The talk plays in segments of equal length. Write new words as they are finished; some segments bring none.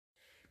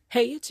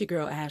Hey, it's your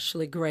girl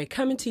Ashley Gray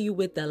coming to you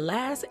with the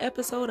last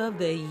episode of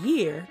the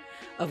year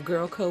of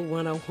Girl Code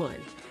 101.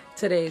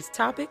 Today's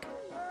topic,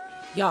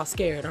 y'all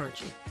scared,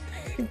 aren't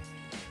you?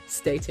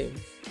 Stay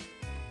tuned.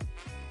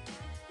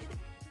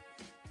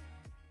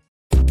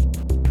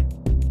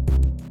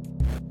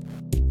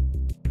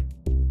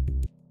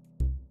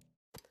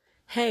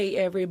 Hey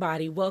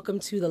everybody, welcome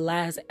to the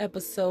last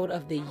episode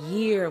of the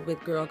year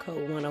with Girl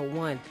Code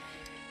 101.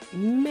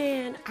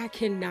 Man, I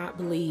cannot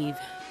believe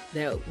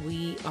that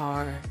we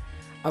are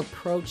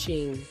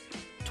approaching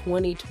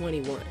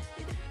 2021.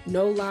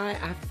 No lie,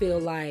 I feel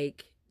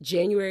like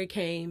January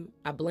came,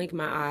 I blinked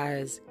my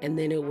eyes, and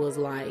then it was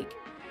like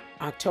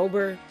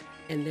October,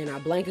 and then I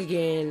blink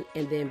again,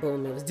 and then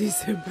boom, it was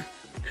December.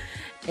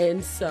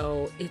 And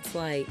so it's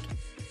like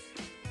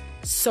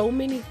so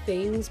many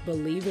things,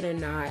 believe it or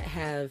not,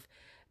 have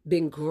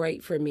been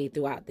great for me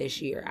throughout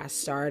this year. I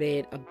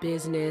started a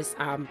business.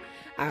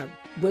 I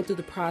went through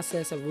the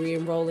process of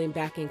re-enrolling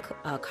back in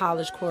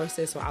college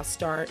courses. So I'll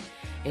start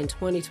in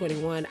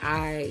 2021.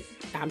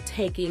 I'm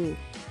taking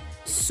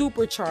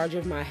super charge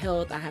of my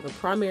health. I have a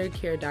primary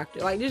care doctor.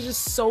 Like, there's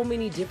just so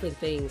many different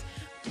things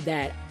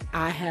that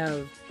I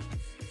have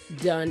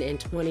done in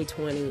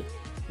 2020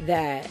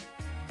 that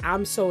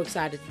I'm so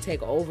excited to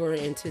take over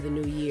into the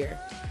new year.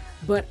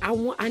 But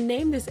I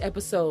named this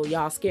episode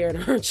 "Y'all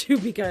Scared, Aren't You?"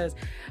 because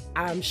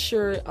I'm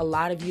sure a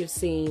lot of you have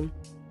seen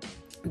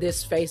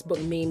this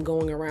Facebook meme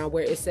going around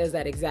where it says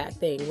that exact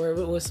thing, where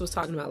it was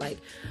talking about like,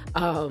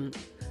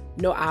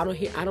 no, I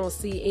don't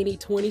see any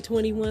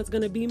 2021's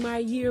gonna be my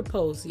year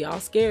post. Y'all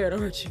scared,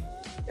 aren't you?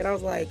 And I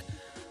was like,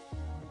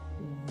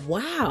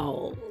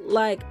 wow.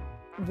 Like,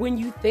 when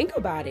you think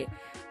about it,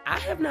 I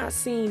have not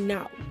seen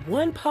not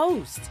one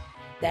post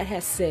that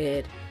has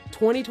said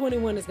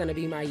 2021 is gonna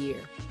be my year.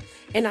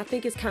 And I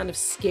think it's kind of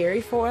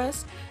scary for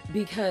us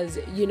because,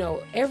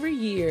 every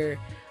year,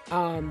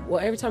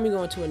 every time we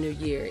go into a new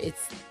year,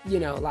 it's,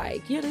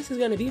 this is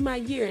going to be my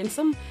year. And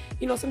some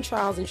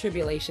trials and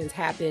tribulations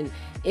happen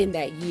in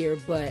that year.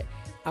 But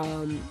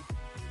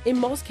in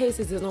most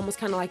cases, it's almost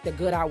kind of like the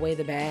good outweigh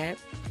the bad.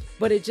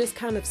 But it just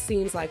kind of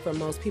seems like for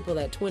most people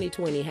that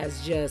 2020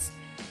 has just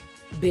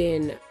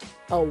been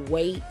a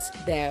weight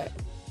that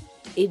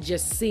it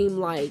just seemed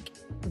like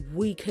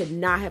we could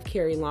not have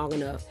carried long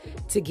enough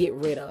to get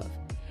rid of.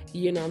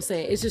 You know what I'm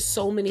saying? It's just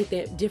so many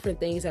different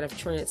things that have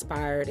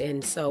transpired.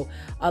 And so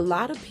a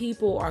lot of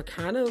people are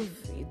kind of,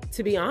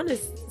 to be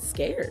honest,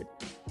 scared.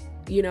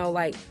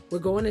 We're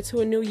going into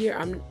a new year.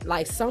 I'm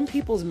like, some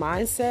people's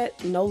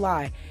mindset, no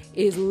lie,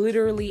 is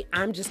literally,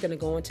 I'm just going to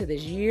go into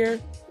this year.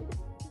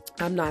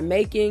 I'm not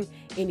making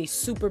any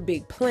super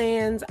big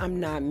plans. I'm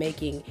not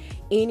making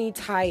any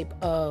type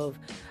of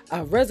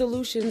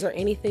resolutions or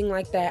anything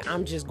like that.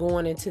 I'm just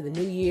going into the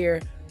new year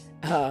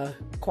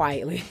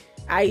quietly.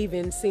 I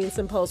even seen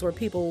some posts where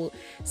people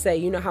say,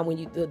 how when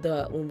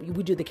when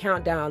we do the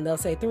countdown, they'll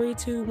say 3,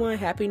 2, 1,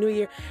 Happy New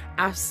Year.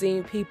 I've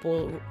seen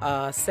people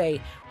say,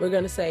 we're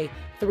going to say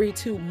 3,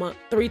 2, 1,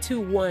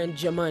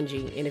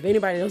 Jumanji. And if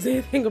anybody knows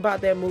anything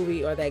about that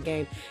movie or that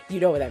game, you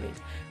know what that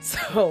means.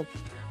 So,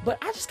 but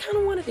I just kind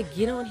of wanted to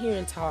get on here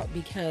and talk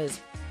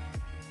because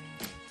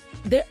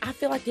I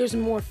feel like there's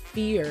more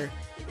fear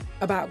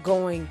about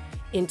going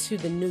into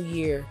the new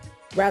year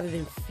rather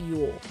than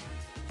fuel.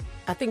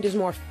 I think there's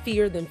more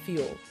fear than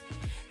fuel.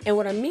 And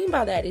what I mean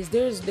by that is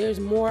there's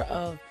more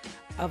of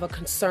a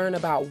concern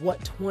about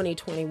what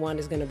 2021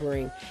 is going to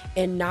bring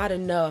and not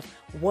enough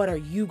what are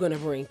you going to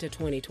bring to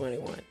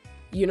 2021.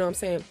 You know what I'm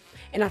saying?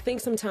 And I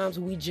think sometimes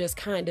we just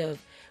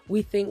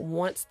we think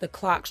once the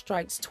clock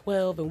strikes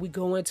 12 and we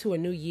go into a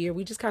new year,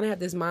 we just kind of have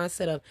this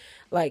mindset of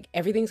like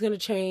everything's going to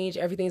change.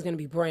 Everything's going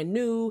to be brand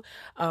new.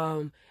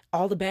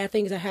 All the bad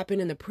things that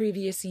happened in the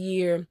previous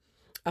year,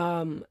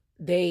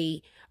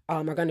 they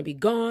are going to be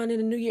gone in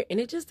the new year. And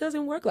it just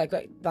doesn't work like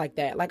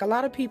that. Like a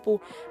lot of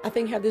people, I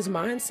think, have this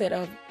mindset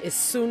of as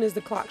soon as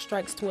the clock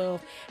strikes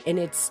 12 and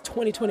it's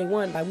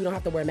 2021, like we don't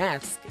have to wear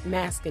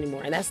masks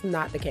anymore. And that's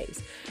not the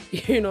case.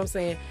 You know what I'm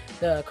saying?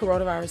 The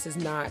coronavirus is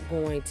not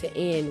going to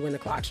end when the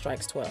clock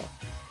strikes 12.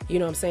 You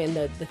know what I'm saying?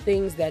 The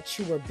things that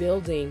you were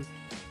building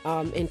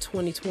in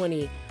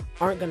 2020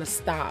 aren't going to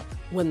stop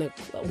when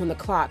the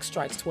clock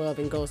strikes 12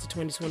 and goes to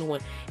 2021.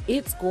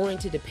 It's going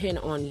to depend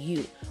on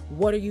you.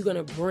 What are you going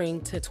to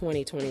bring to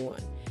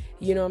 2021?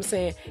 You know what I'm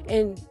saying?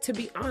 And to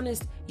be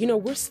honest,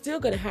 we're still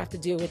going to have to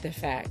deal with the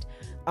fact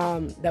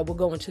that we'll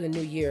go into the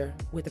new year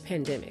with a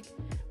pandemic.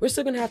 We're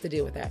still going to have to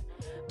deal with that.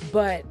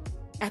 But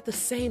at the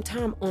same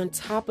time, on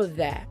top of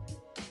that,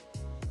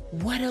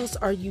 what else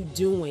are you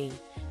doing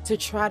to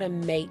try to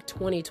make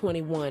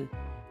 2021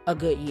 a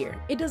good year?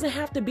 It doesn't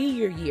have to be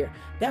your year.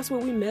 That's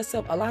where we mess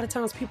up. A lot of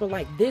times people are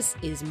like, this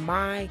is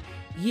my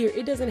year.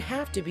 It doesn't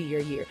have to be your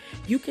year.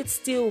 You could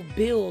still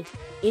build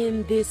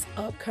in this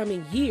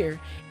upcoming year,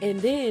 and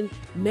then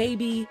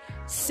maybe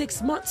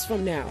 6 months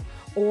from now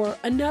or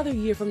another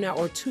year from now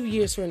or 2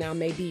 years from now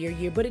may be your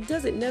year. But it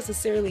doesn't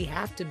necessarily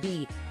have to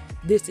be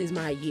this is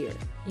my year,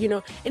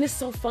 And it's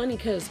so funny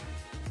because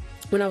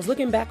when I was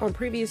looking back on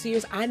previous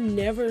years, I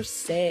never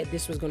said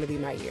this was going to be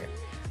my year.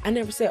 I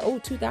never said, oh,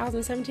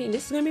 2017,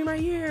 this is going to be my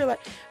year.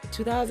 Like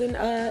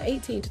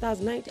 2018,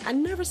 2019. I've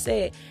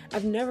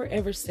never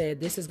ever said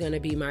this is going to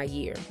be my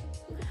year.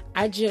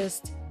 I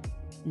just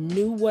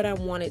knew what I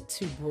wanted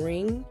to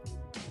bring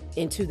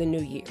into the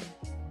new year.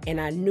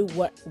 And I knew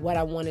what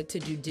I wanted to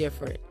do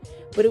different.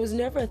 But it was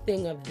never a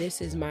thing of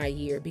this is my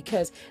year,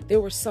 because there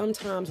were some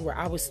times where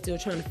I was still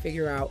trying to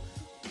figure out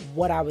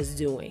what I was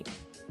doing.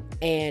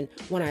 And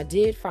when I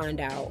did find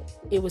out,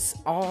 it was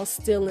all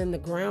still in the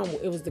ground.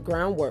 It was the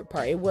groundwork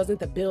part. It wasn't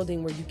the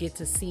building where you get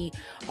to see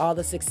all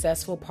the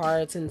successful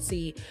parts and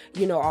see,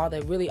 all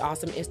the really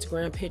awesome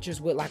Instagram pictures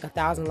with like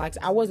 1,000 likes.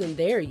 I wasn't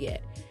there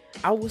yet.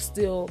 I was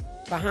still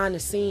behind the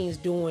scenes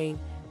doing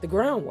the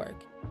groundwork.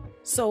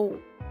 So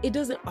it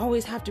doesn't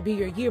always have to be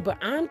your year, but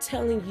I'm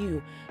telling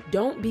you,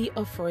 don't be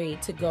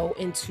afraid to go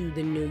into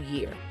the new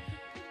year.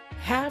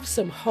 Have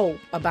some hope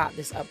about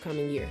this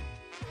upcoming year.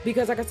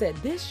 Because like I said,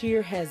 this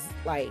year has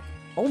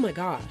oh my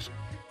gosh,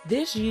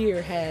 this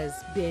year has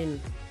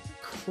been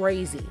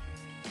crazy.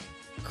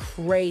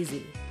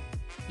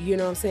 You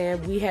know what I'm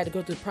saying? We had to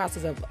go through the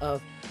process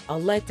of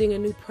electing a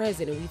new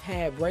president. We've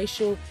had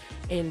racial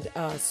and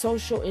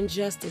social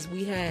injustice.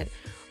 We had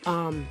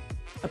a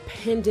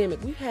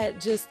pandemic. We've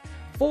had just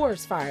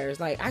forest fires.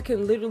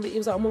 It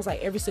was almost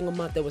like every single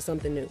month there was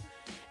something new.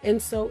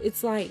 And so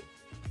it's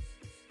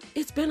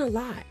been a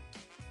lot.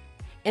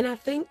 And I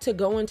think to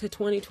go into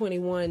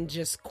 2021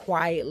 just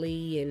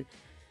quietly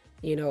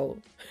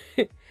and,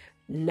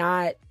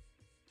 not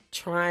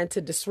trying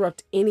to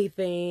disrupt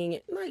anything,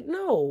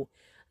 no,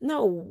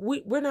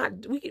 we're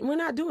not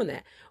doing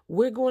that.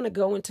 We're going to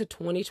go into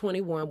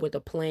 2021 with a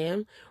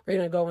plan. We're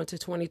going to go into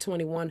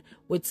 2021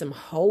 with some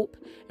hope,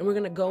 and we're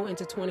going to go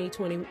into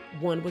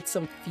 2021 with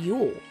some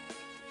fuel.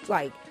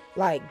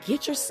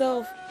 Get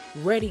yourself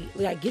ready.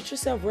 Get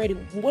yourself ready.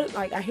 What,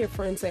 I hear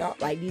friends say,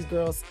 these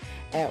girls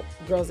at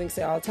Girls Inc.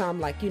 say all the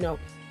time,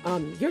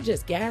 you're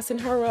just gassing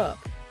her up.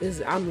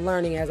 I'm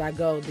learning as I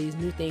go, these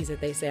new things that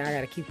they say I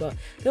got to keep up.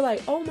 They're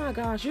like, oh my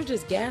gosh, you're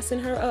just gassing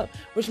her up,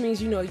 which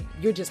means,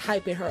 you're just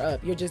hyping her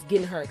up. You're just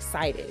getting her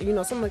excited,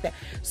 something like that.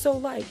 So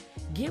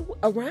get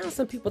around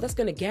some people that's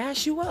going to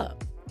gas you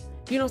up.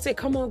 You know what I'm saying?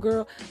 Come on,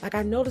 girl.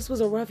 I know this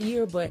was a rough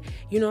year, but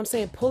you know what I'm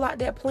saying? Pull out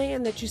that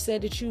plan that you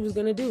said that you was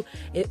going to do.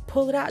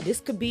 Pull it out. This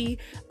could be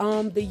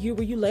the year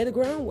where you lay the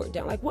groundwork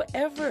down.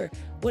 Whatever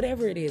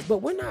it is. But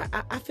we're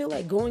not, I feel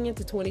like going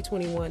into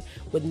 2021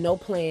 with no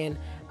plan,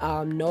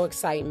 no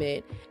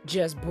excitement,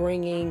 just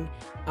bringing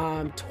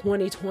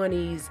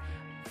 2020's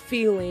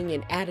feeling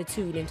and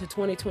attitude into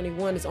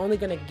 2021 is only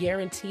going to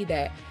guarantee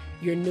that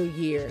your new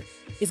year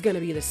is going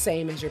to be the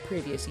same as your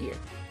previous year.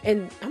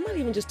 And I'm not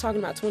even just talking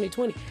about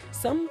 2020.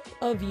 Some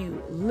of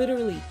you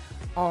literally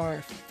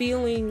are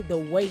feeling the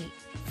weight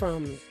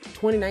from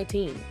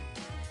 2019,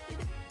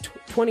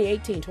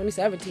 2018,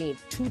 2017,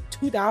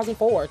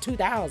 2004,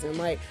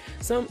 2000.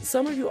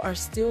 Some of you are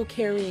still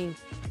carrying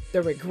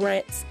the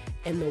regrets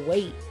and the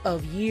weight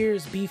of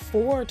years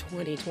before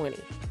 2020.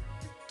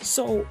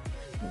 So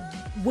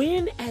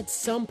when at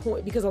some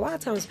point, because a lot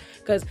of times,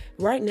 because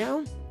right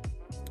now,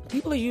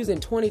 people are using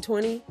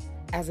 2020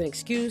 as an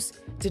excuse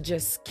to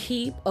just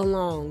keep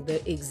along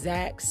the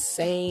exact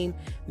same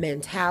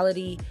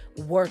mentality,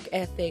 work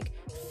ethic,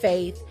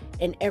 faith,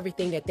 and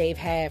everything that they've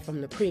had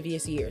from the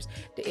previous years.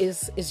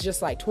 It's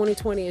just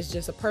 2020 is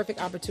just a perfect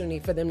opportunity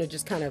for them to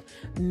just kind of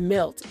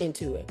melt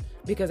into it,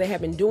 because they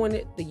have been doing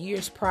it the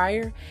years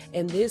prior.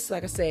 And this,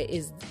 like I said,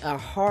 is a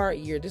hard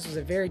year. This was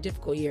a very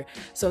difficult year.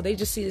 So they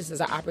just see this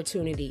as an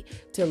opportunity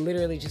to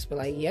literally just be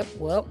like, yep,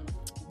 well,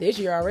 this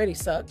year already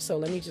sucked, so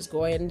let me just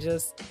go ahead and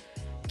just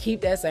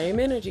keep that same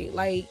energy.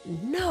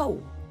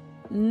 No,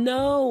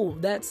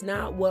 that's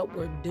not what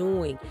we're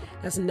doing.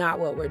 That's not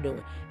what we're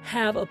doing.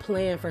 Have a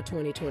plan for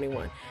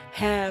 2021.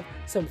 Have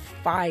some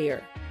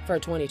fire for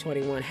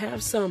 2021.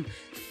 Have some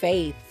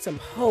faith, some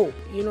hope.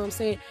 You know what I'm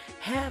saying?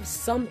 Have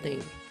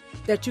something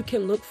that you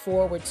can look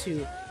forward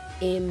to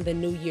in the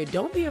new year.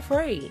 Don't be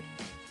afraid.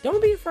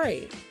 Don't be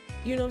afraid.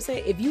 You know what I'm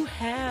saying? If you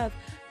have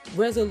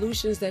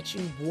resolutions that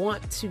you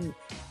want to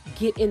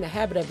get in the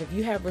habit of, if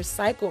you have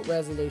recycled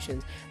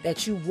resolutions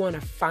that you want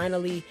to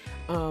finally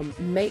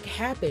make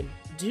happen,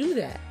 do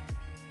that.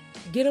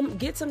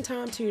 Get some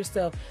time to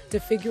yourself to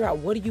figure out,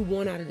 what do you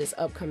want out of this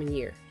upcoming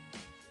year?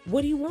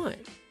 What do you want?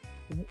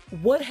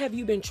 What have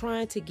you been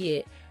trying to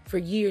get for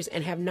years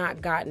and have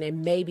not gotten?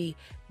 And maybe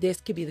this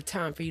could be the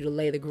time for you to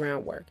lay the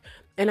groundwork.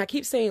 And I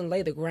keep saying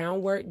lay the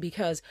groundwork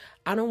because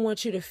I don't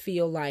want you to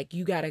feel like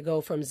you got to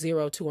go from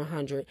 0 to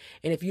 100.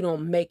 And if you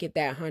don't make it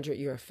that 100,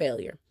 you're a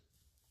failure.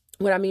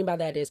 What I mean by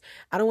that is,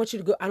 I don't want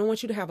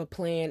you to have a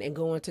plan and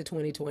go into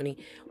 2020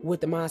 with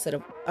the mindset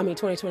of,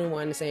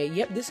 2021 and say,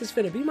 yep, this is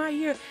finna be my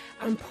year.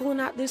 I'm pulling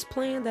out this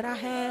plan that I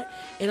had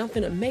and I'm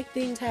finna make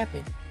things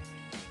happen.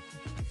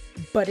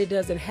 But it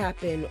doesn't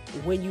happen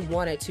when you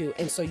want it to.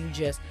 And so you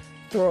just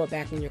throw it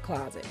back in your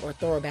closet or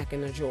throw it back in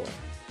the drawer.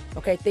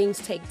 Okay, things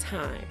take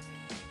time.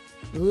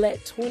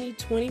 Let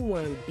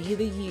 2021 be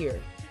the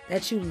year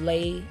that you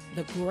lay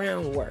the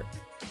groundwork.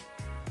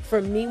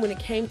 For me, when it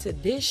came to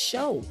this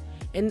show,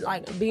 And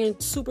like being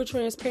super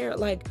transparent,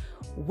 like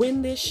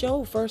when this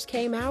show first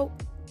came out,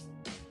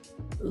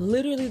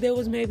 literally there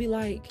was maybe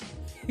like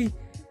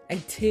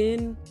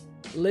 10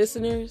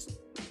 listeners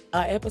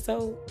a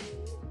episode.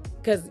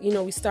 Because,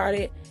 we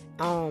started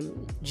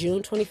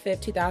June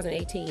 25th,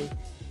 2018.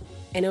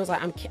 And it was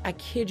like, I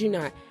kid you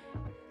not,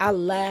 I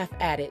laugh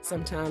at it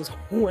sometimes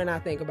when I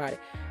think about it.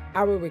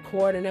 I would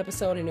record an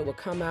episode and it would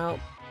come out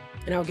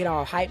and I would get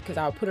all hyped because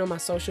I would put it on my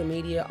social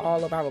media, I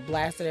would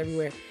blast it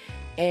everywhere.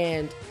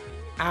 And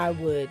I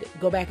would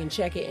go back and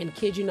check it, and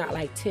kid you not,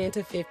 like 10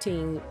 to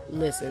 15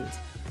 listens.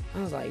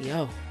 I was like,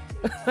 yo,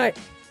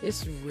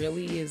 this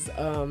really is,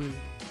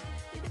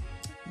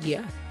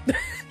 yeah.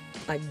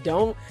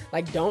 Don't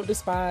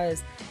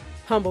despise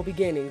humble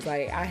beginnings.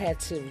 Like, I had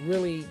to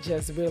really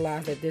just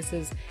realize that this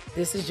is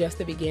just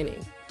the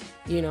beginning.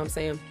 You know what I'm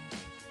saying?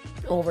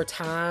 Over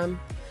time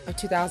of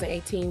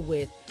 2018,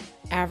 with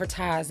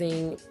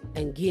advertising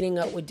and getting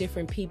up with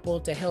different people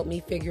to help me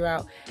figure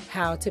out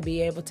how to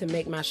be able to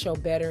make my show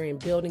better and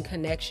building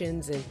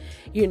connections and,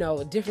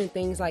 different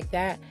things like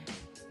that,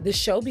 the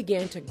show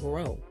began to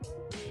grow.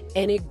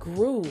 And it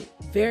grew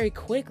very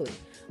quickly.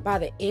 By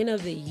the end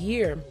of the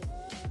year,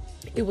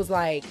 it was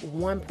like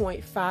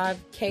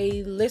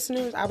 1.5K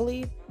listeners, I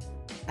believe.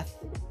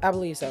 I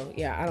believe so.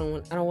 Yeah, I don't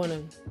want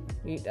to,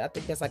 I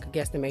think that's like a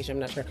guesstimation. I'm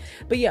not sure.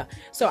 But yeah,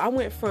 so I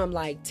went from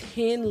like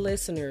 10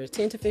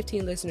 to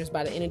 15 listeners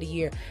by the end of the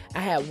year. I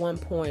had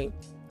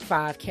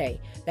 1.5K.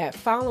 That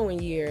following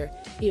year,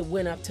 it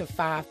went up to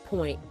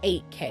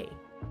 5.8K.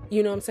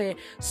 You know what I'm saying?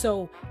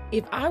 So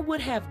if I would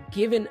have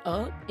given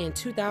up in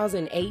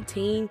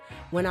 2018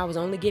 when I was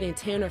only getting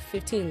 10 or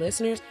 15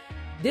 listeners,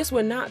 this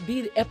would not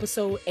be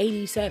episode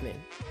 87.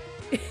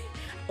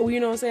 You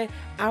know what I'm saying?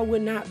 I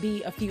would not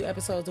be a few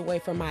episodes away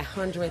from my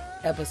 100th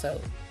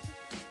episode.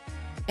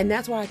 And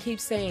that's why I keep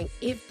saying,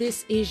 if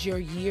this is your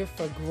year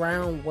for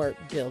groundwork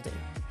building,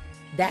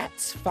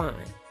 that's fine.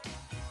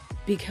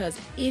 Because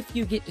if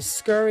you get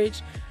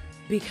discouraged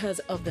because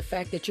of the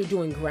fact that you're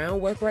doing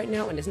groundwork right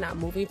now and it's not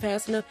moving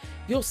fast enough,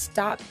 you'll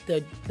stop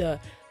the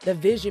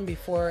vision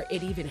before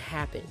it even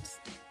happens.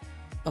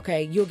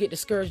 Okay, you'll get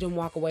discouraged and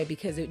walk away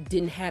because it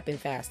didn't happen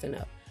fast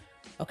enough.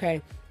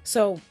 Okay,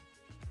 so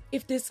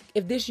if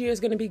this year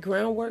is going to be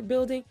groundwork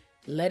building,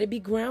 let it be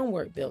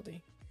groundwork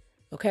building.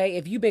 Okay,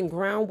 if you've been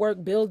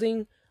groundwork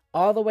building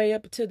all the way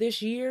up to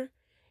this year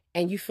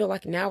and you feel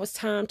like now it's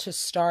time to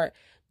start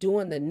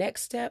doing the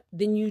next step,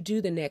 then you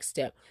do the next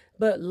step.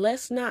 But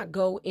let's not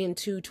go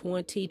into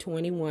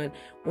 2021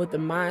 with the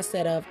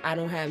mindset of, I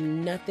don't have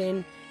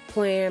nothing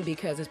planned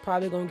because it's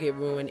probably going to get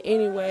ruined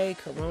anyway.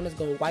 Corona's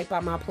going to wipe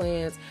out my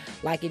plans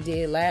like it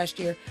did last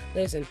year.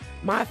 Listen,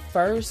 the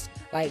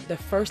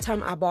first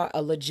time I bought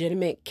a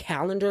legitimate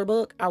calendar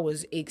book, I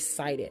was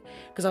excited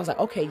because I was like,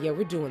 okay, yeah,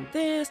 we're doing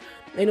this.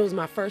 And it was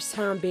my first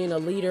time being a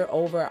leader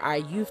over our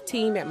youth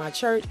team at my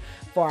church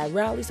for our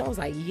rally. So I was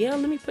like, yeah,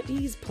 let me put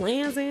these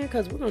plans in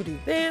because we're going to do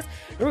this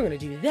and we're going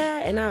to do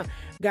that. And I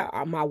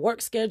got my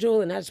work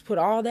schedule and I just put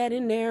all that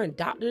in there and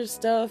doctor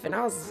stuff. And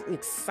I was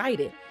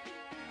excited.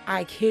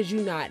 I kid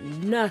you not,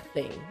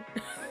 nothing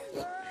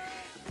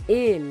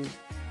in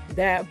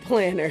that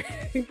planner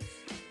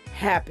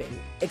happened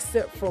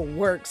except for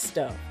work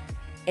stuff.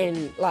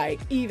 And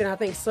even I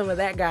think some of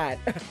that got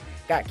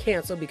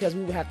canceled because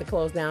we would have to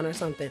close down or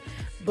something.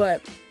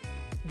 But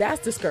that's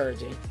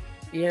discouraging,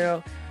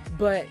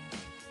 but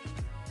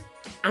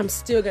I'm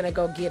still going to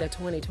go get a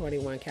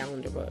 2021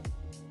 calendar book.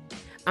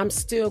 I'm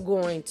still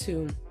going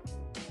to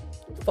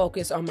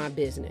focus on my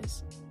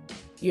business.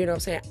 You know what I'm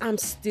saying? I'm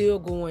still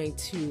going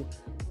to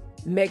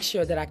make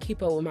sure that I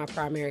keep up with my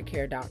primary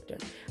care doctor.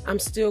 I'm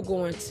still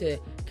going to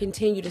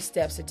continue the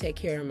steps to take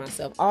care of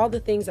myself. All the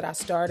things that I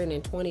started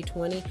in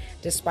 2020,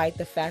 despite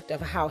the fact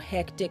of how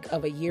hectic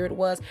of a year it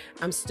was,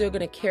 I'm still going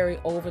to carry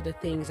over the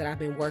things that I've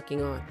been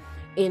working on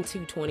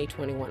into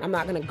 2021. I'm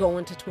not going to go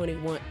into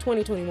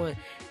 2021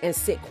 and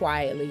sit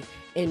quietly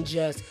and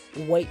just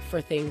wait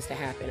for things to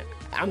happen.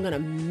 I'm going to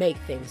make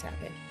things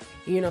happen.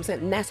 You know what I'm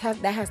saying? And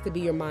that has to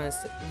be your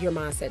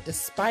mindset.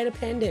 Despite a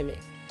pandemic,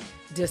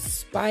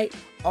 despite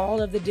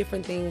all of the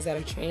different things that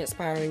are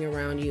transpiring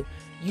around you,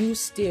 you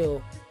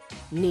still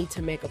need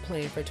to make a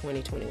plan for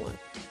 2021.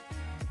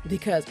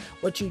 Because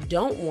what you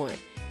don't want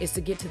is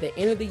to get to the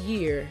end of the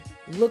year,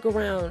 look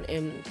around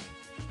and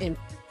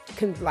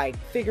can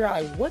figure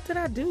out what did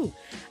I do?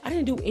 I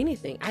didn't do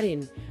anything. I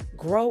didn't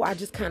grow. I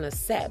just kind of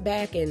sat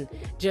back and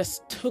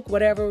just took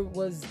whatever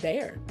was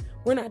there.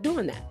 We're not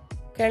doing that.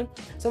 Okay.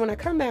 So when I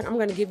come back, I'm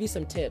going to give you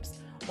some tips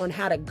on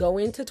how to go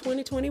into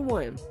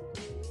 2021.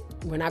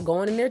 We're not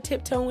going in there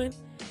tiptoeing.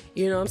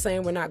 You know what I'm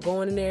saying? We're not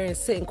going in there and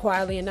sitting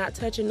quietly and not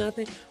touching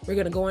nothing. We're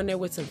going to go in there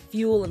with some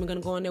fuel and we're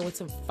going to go in there with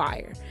some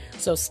fire.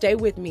 So stay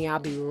with me. I'll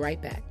be right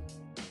back.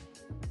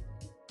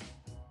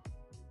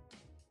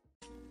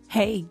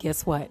 Hey,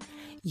 guess what?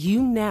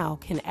 You now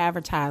can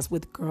advertise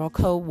with Girl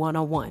Code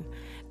 101.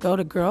 Go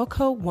to Girl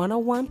Code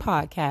 101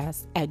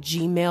 podcast at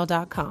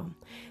gmail.com.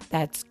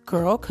 That's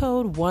Girl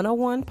Code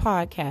 101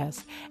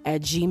 podcast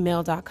at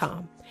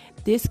gmail.com.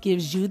 This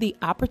gives you the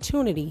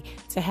opportunity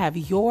to have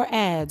your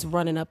ads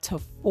running up to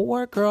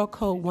 4 Girl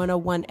Code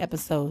 101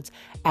 episodes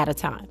at a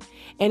time.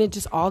 And it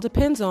just all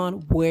depends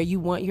on where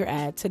you want your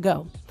ad to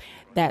go.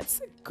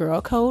 That's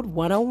Girl Code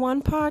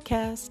 101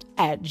 podcast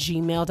at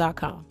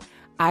gmail.com.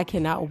 I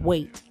cannot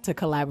wait to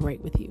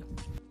collaborate with you.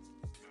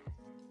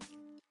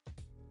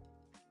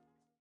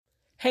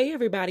 Hey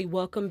everybody,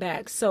 welcome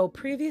back. So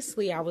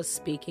previously I was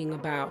speaking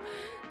about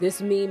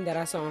this meme that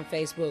I saw on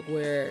Facebook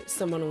where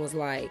someone was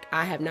like,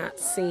 I have not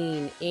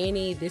seen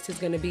any, this is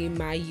going to be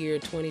my year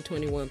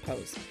 2021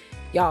 post.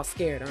 Y'all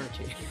scared, aren't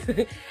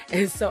you?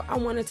 And so I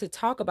wanted to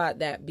talk about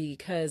that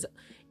because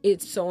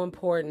it's so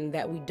important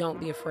that we don't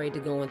be afraid to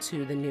go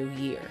into the new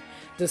year.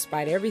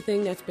 Despite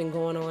everything that's been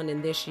going on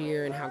in this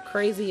year and how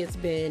crazy it's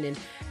been and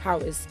how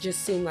it's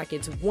just seemed like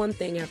it's one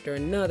thing after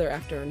another,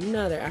 after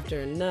another,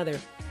 after another.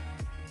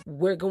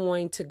 We're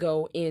going to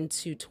go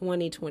into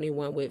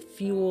 2021 with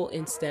fuel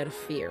instead of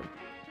fear.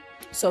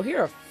 So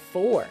here are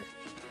 4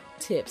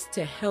 tips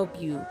to help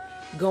you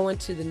go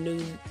into the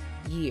new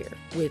year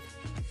with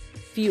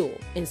fuel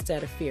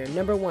instead of fear.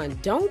 Number 1,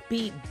 don't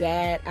beat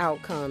bad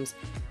outcomes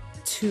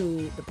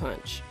to the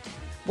punch.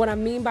 What I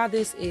mean by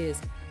this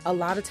is a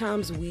lot of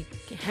times we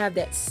have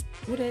that,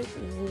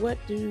 what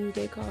do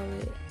they call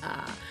it?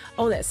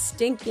 That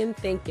stinking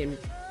thinking.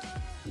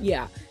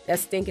 Yeah,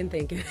 that's stinking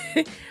thinking.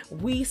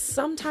 We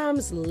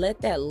sometimes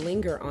let that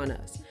linger on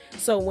us.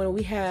 So when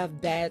we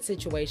have bad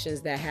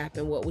situations that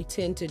happen, what we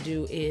tend to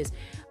do is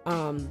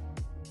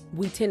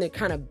we tend to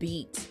kind of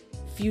beat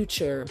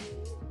future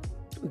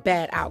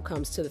bad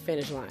outcomes to the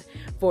finish line.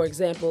 For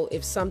example,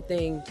 if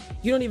something,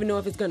 you don't even know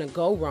if it's going to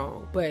go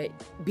wrong, but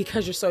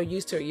because you're so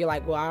used to it, you're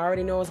like, well, I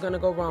already know it's going to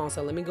go wrong.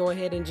 So let me go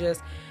ahead and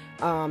just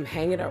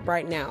hang it up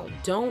right now.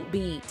 Don't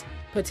beat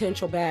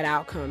potential bad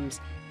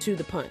outcomes to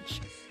the punch.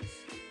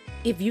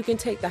 If you can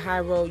take the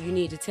high road, you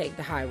need to take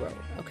the high road,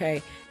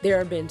 okay? There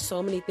have been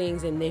so many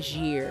things in this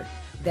year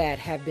that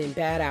have been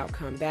bad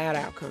outcome, bad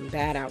outcome,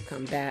 bad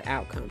outcome, bad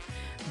outcome.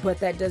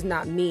 But that does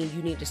not mean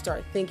you need to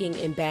start thinking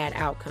in bad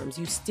outcomes.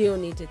 You still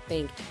need to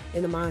think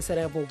in the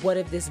mindset of, well, what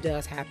if this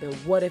does happen?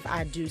 What if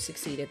I do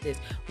succeed at this?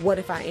 What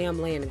if I am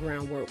laying the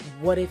groundwork?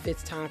 What if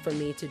it's time for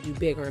me to do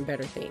bigger and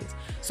better things?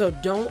 So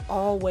don't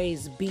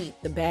always beat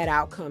the bad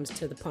outcomes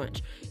to the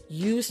punch.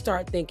 You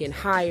start thinking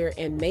higher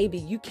and maybe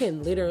you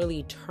can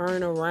literally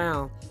turn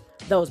around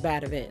those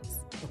bad events,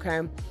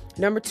 okay?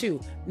 Number 2,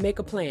 make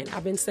a plan.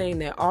 I've been saying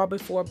that all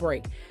before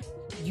break.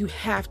 You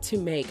have to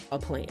make a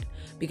plan,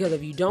 because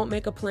if you don't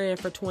make a plan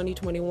for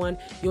 2021,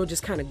 you'll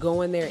just kind of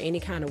go in there any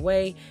kind of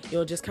way.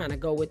 You'll just kind of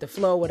go with the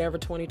flow, whatever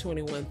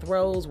 2021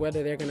 throws,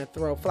 whether they're going to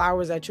throw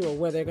flowers at you or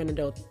whether they're going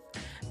to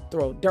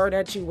throw dirt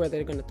at you, whether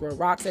they're going to throw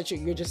rocks at you.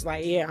 You're just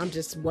like, yeah, I'm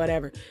just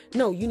whatever.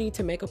 No, you need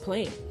to make a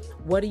plan.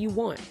 What do you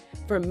want?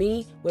 For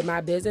me, with my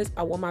business,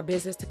 I want my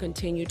business to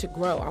continue to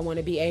grow. I want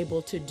to be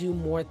able to do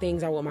more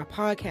things. I want my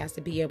podcast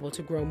to be able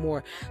to grow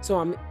more. So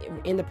I'm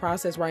in the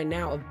process right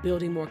now of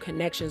building more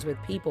connections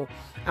with people.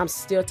 I'm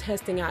still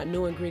testing out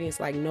new ingredients.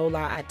 Like, no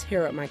lie, I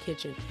tear up my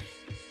kitchen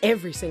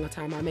every single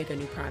time I make a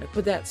new product,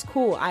 but that's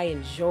cool. I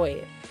enjoy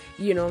it.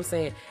 You know what I'm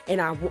saying?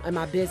 And in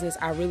my business,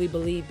 I really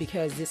believe,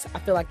 because I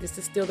feel like this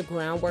is still the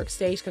groundwork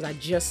stage, because I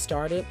just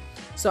started.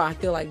 So I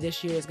feel like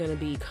this year is going to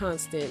be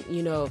constant,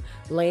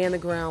 laying the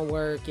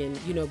groundwork and,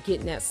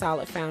 getting that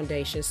solid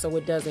foundation so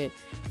it doesn't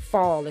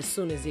fall as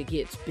soon as it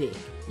gets big.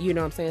 You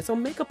know what I'm saying? So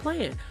make a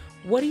plan.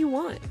 What do you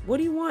want? What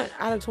do you want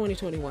out of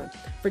 2021?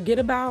 Forget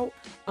about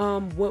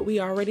what we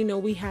already know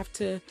we have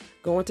to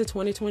go into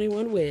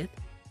 2021 with.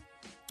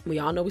 We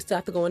all know we still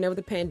have to go in there with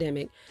the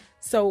pandemic.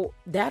 So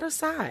that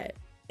aside,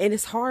 and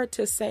it's hard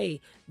to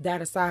say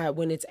that aside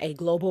when it's a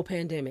global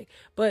pandemic,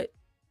 but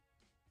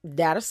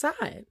that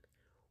aside,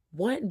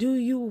 what do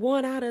you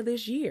want out of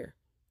this year,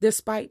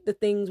 despite the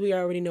things we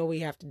already know we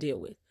have to deal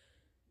with?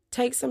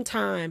 Take some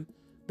time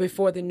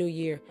before the new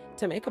year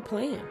to make a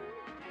plan,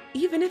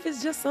 even if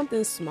it's just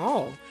something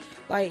small.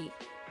 Like,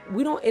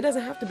 it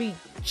doesn't have to be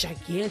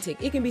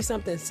gigantic. It can be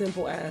something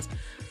simple as,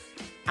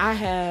 I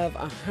have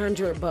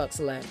 $100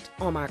 left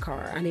on my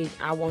car.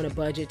 I want a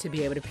budget to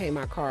be able to pay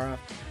my car off,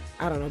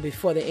 I don't know,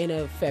 before the end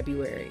of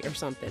February or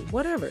something.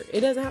 Whatever.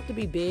 It doesn't have to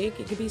be big.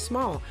 It can be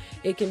small.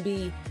 It can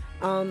be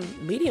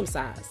medium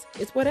size.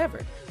 It's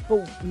whatever.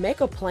 But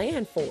make a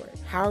plan for it.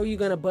 How are you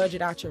going to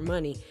budget out your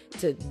money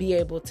to be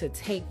able to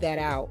take that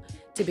out,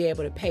 to be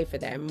able to pay for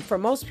that? And for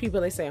most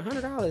people, they say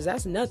 $100,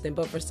 that's nothing.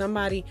 But for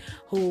somebody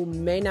who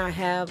may not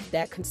have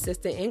that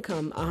consistent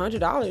income,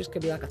 $100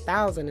 could be like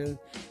 $1,000 in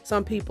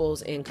some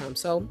people's income.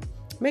 So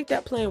make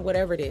that plan,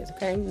 whatever it is.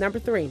 Okay. Number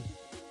 3,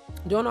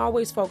 don't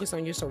always focus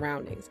on your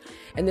surroundings.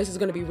 And this is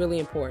going to be really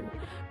important,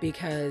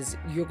 because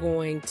you're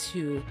going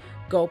to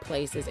go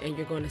places and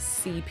you're going to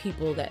see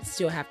people that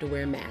still have to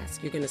wear masks.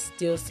 You're going to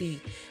still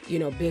see,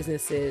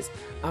 businesses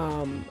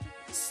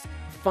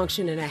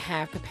functioning at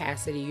half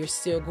capacity. You're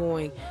still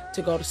going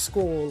to go to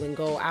school and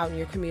go out in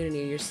your community.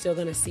 You're still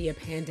going to see a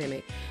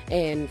pandemic.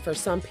 And for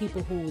some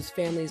people whose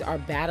families are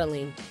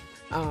battling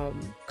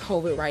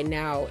COVID right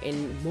now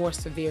in more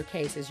severe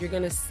cases. You're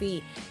going to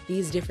see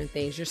these different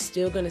things. You're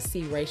still going to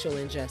see racial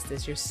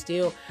injustice. You're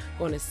still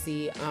going to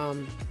see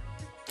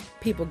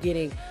people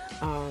getting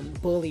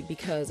bullied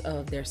because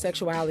of their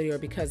sexuality or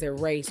because of their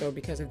race or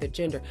because of their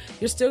gender.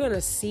 You're still going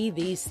to see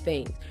these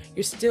things.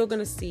 You're still going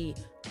to see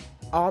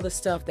all the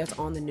stuff that's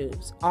on the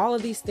news. All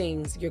of these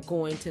things you're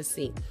going to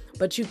see,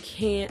 but you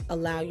can't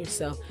allow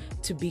yourself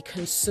to be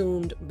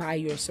consumed by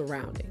your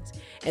surroundings.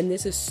 And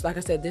this is, like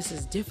I said, this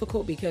is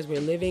difficult because we're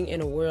living in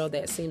a world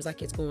that seems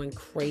like it's going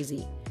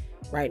crazy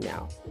right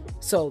now.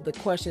 So the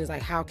question is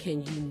like, how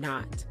can you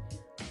not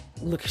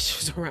look at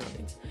your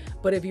surroundings?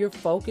 But if you're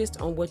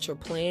focused on what your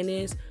plan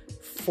is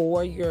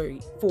for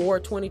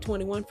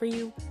 2021 for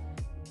you,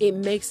 it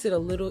makes it a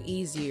little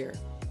easier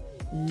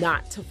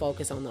not to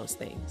focus on those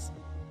things.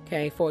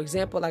 Okay. For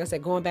example, like I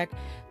said, going back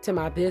to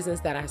my business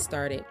that I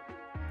started,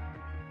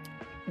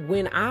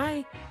 when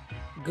I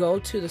go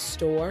to the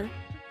store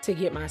to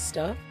get my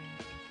stuff,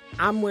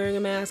 I'm wearing a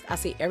mask. I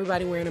see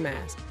everybody wearing a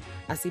mask.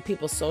 I see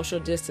people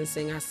social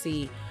distancing. I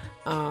see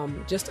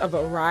just a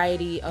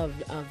variety of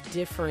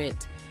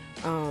different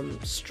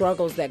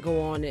struggles that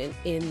go on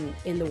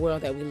in the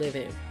world that we live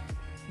in.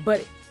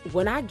 But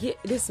when I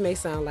get, this may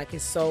sound like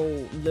it's so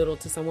little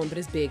to someone, but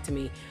it's big to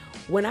me.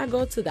 When I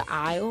go to the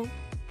aisle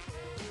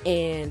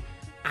and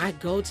I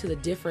go to the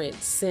different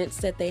scents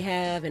that they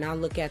have, and I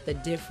look at the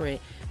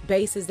different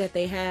bases that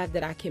they have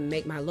that I can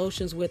make my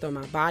lotions with, or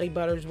my body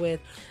butters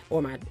with,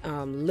 or my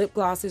lip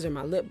glosses or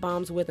my lip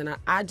balms with, and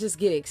I just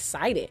get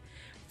excited.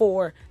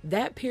 For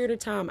that period of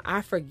time,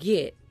 I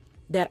forget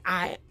that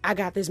I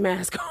got this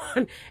mask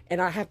on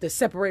and I have to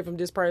separate from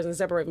this person,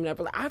 separate from that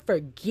person. I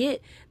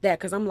forget that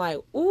because I'm like,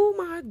 oh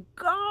my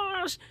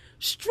gosh,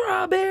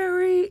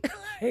 strawberry.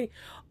 Like,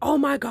 oh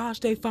my gosh,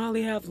 they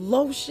finally have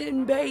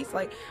lotion base.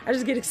 Like, I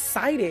just get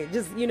excited,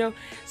 just,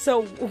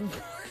 so, oh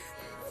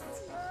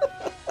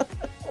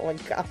my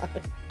God.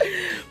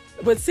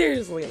 But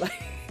seriously,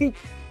 like,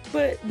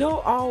 but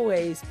don't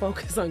always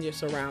focus on your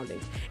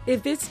surroundings.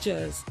 If it's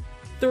just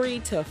 3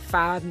 to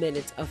 5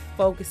 minutes of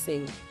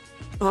focusing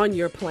on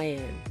your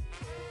plan,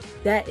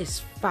 that is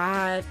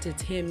 5 to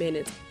 10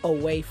 minutes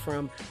away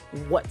from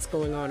what's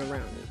going on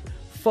around you.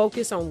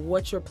 Focus on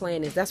what your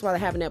plan is. That's why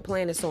having that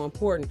plan is so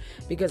important,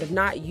 because if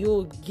not,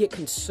 you'll get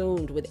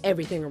consumed with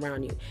everything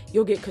around you.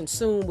 You'll get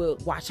consumed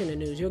with watching the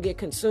news. You'll get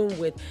consumed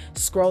with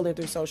scrolling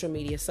through social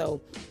media.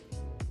 So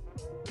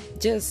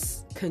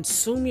just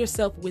consume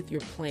yourself with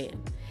your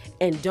plan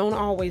and don't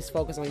always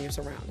focus on your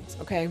surroundings.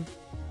 Okay.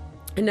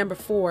 And number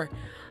 4,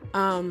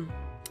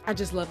 I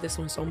just love this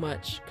one so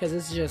much because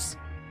it's just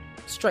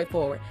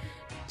straightforward.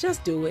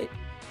 Just do it.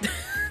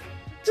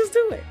 Just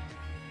do it.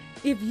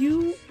 If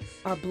you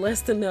are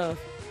blessed enough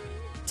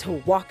to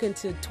walk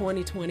into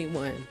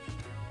 2021,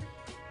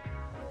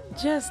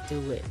 just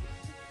do it.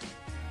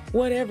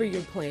 Whatever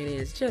your plan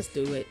is, just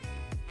do it.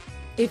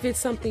 If it's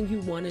something you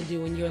want to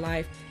do in your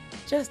life,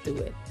 just do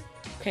it.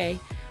 Okay?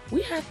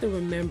 We have to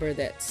remember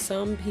that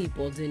some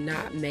people did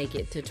not make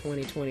it to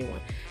 2021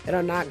 and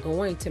are not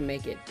going to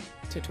make it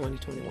to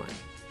 2021.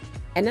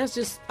 And that's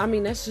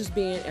just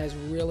being as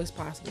real as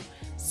possible.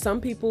 Some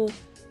people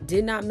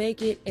did not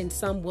make it and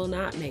some will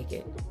not make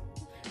it.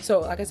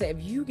 So like I said,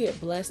 if you get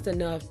blessed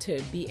enough to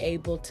be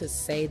able to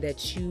say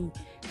that you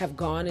have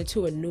gone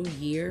into a new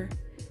year,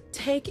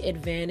 take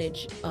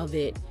advantage of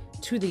it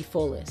to the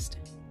fullest,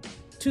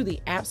 to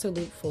the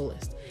absolute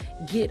fullest.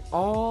 Get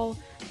all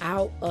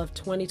out of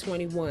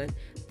 2021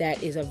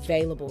 that is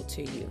available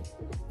to you.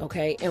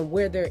 Okay. And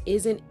where there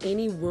isn't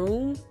any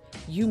room,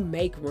 you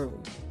make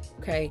room.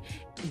 Okay.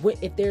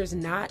 If there's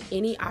not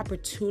any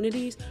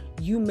opportunities,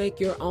 you make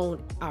your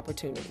own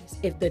opportunities.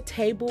 If the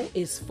table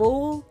is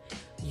full,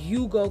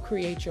 you go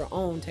create your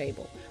own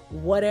table,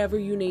 whatever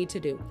you need to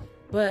do.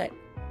 But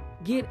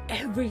get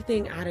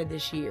everything out of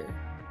this year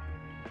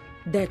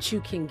that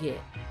you can get.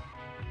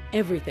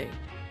 Everything.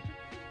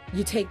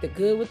 You take the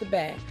good with the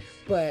bad.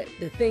 But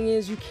the thing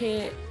is, you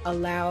can't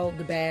allow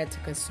the bad to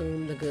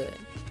consume the good.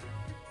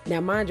 Now,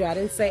 mind you, I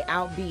didn't say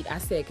outbeat, I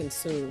said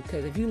consume.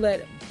 Because if you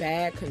let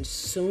bad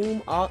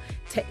consume,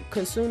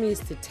 consume means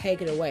to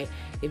take it away.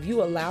 If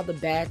you allow the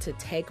bad to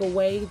take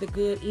away the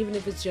good, even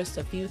if it's just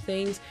a few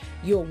things,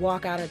 you'll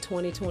walk out of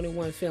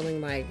 2021 feeling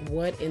like,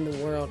 what in the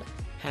world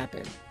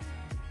happened?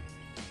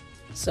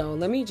 So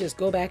let me just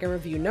go back and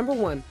review. Number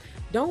 1,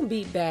 don't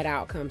beat bad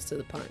outcomes to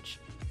the punch.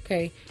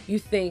 Okay? You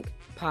think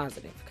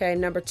positive. Okay?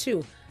 Number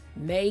 2,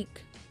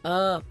 make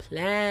a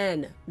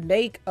plan.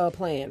 Make a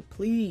plan.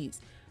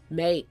 Please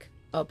make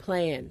a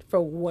plan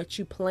for what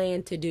you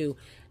plan to do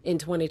in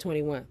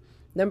 2021.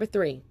 Number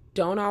 3,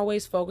 don't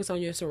always focus on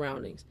your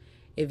surroundings.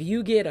 If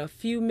you get a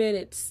few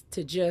minutes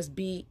to just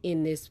be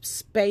in this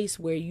space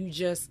where you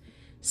just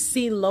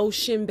see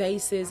lotion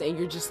bases and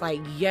you're just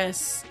like,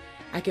 yes,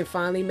 I can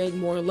finally make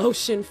more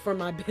lotion for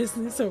my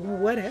business or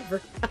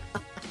whatever.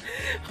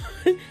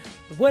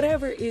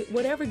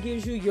 Whatever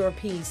gives you your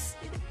peace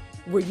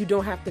where you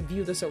don't have to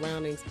view the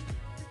surroundings,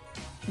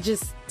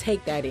 just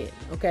take that in,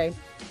 okay?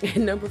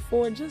 And number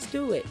 4, just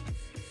do it.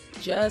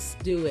 Just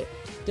do it.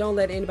 Don't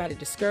let anybody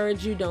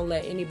discourage you. Don't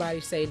let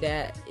anybody say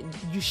that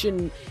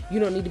you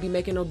don't need to be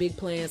making no big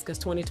plans because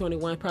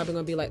 2021 is probably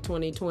going to be like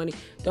 2020.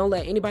 Don't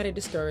let anybody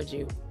discourage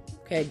you.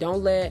 Okay.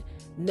 Don't let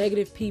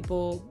negative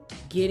people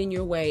get in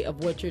your way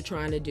of what you're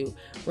trying to do,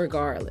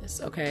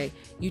 regardless. Okay.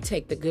 You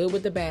take the good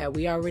with the bad.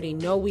 We already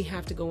know we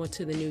have to go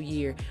into the new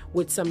year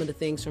with some of the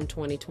things from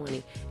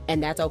 2020,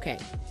 and that's okay.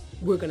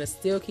 We're going to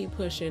still keep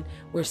pushing.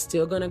 We're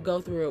still going to go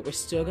through it. We're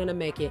still going to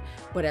make it.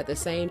 But at the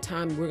same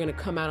time, we're going to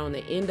come out on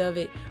the end of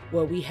it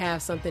where we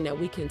have something that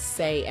we can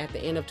say at the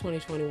end of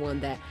 2021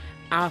 that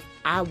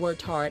I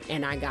worked hard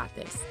and I got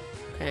this.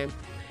 Okay.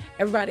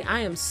 Everybody, I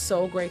am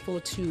so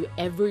grateful to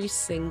every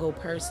single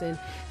person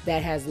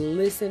that has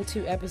listened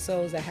to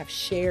episodes, that have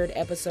shared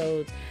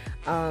episodes,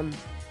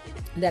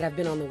 that have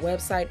been on the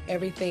website,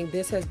 everything.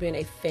 This has been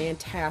a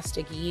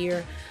fantastic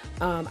year.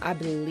 I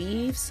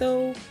believe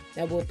so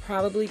that we'll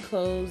probably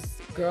close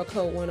Girl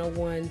Code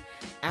 101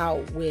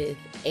 out with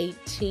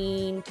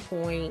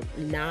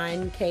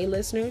 18.9K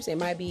listeners. It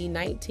might be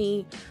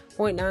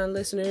 19.9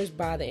 listeners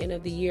by the end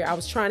of the year. I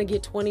was trying to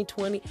get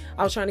 20K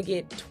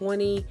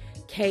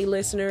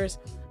listeners.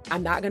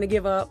 I'm not going to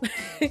give up.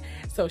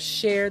 So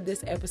share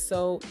this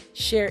episode,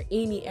 share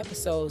any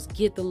episodes,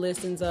 get the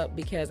listens up,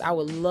 because I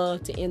would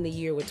love to end the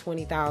year with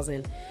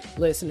 20,000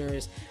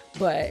 listeners.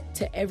 But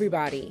to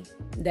everybody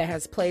that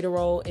has played a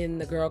role in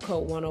the Girl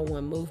Code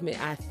 101 movement,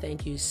 I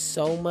thank you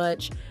so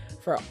much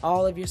for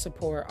all of your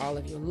support, all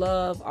of your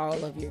love,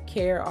 all of your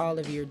care, all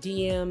of your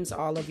DMs,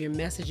 all of your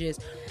messages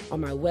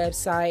on my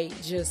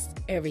website, just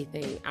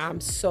everything.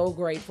 I'm so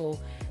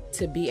grateful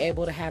to be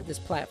able to have this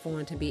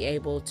platform, to be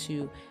able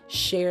to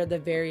share the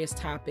various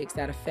topics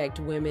that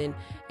affect women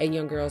and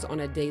young girls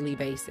on a daily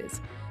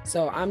basis.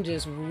 So I'm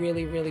just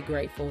really, really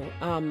grateful.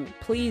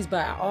 Please,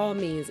 by all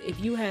means, if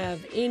you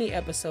have any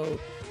episode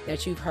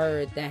that you've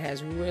heard that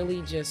has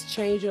really just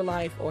changed your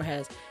life or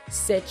has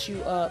set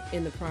you up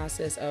in the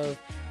process of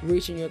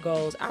reaching your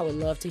goals, I would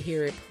love to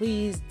hear it.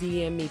 Please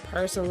DM me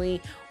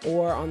personally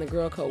or on the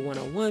Girl Code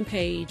 101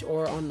 page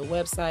or on the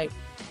website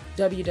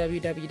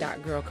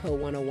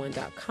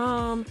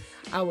www.girlcode101.com.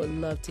 I would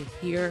love to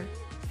hear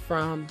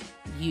from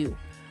you.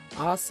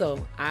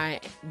 Also,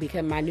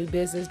 because my new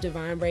business,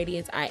 Divine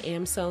Radiance, I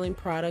am selling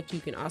product.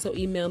 You can also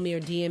email me or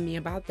DM me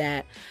about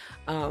that,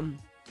 and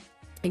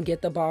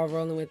get the ball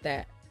rolling with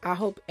that. I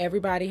hope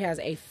everybody has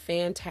a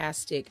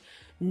fantastic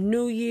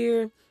new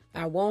year.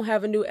 I won't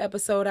have a new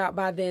episode out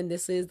by then.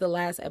 This is the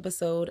last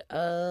episode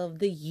of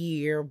the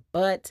year,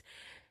 but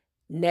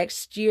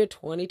next year,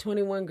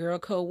 2021 Girl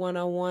Code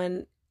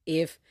 101,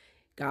 if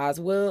God's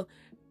will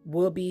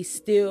be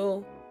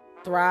still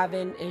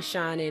thriving and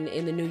shining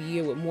in the new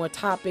year with more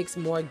topics,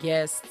 more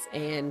guests,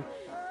 and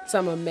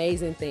some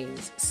amazing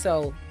things.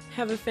 So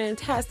have a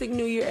fantastic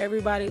new year,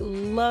 everybody.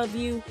 Love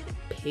you.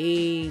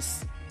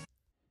 Peace.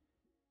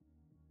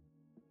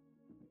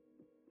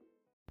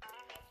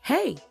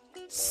 Hey,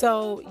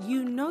 so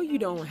you know you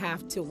don't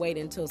have to wait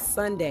until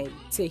Sunday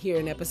to hear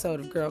an episode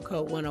of Girl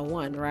Code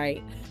 101,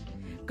 right?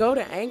 Go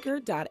to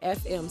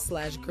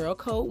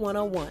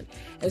anchor.fm/girlcode101.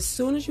 As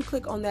soon as you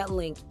click on that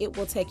link, it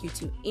will take you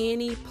to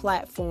any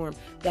platform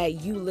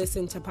that you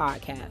listen to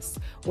podcasts,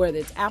 whether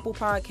it's Apple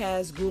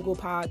Podcasts, Google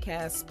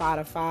Podcasts,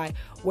 Spotify,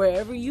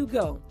 wherever you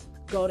go.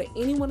 Go to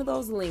any one of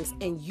those links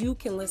and you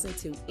can listen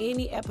to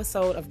any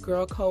episode of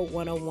Girl Code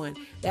 101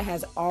 that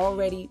has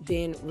already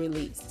been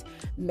released.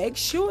 Make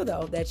sure,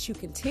 though, that you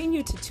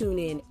continue to tune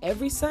in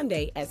every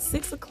Sunday at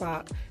 6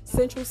 o'clock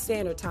Central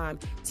Standard Time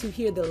to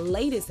hear the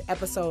latest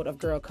episode of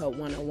Girl Code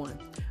 101.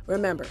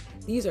 Remember,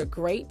 these are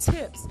great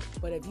tips,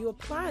 but if you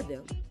apply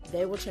them,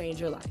 they will change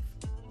your life.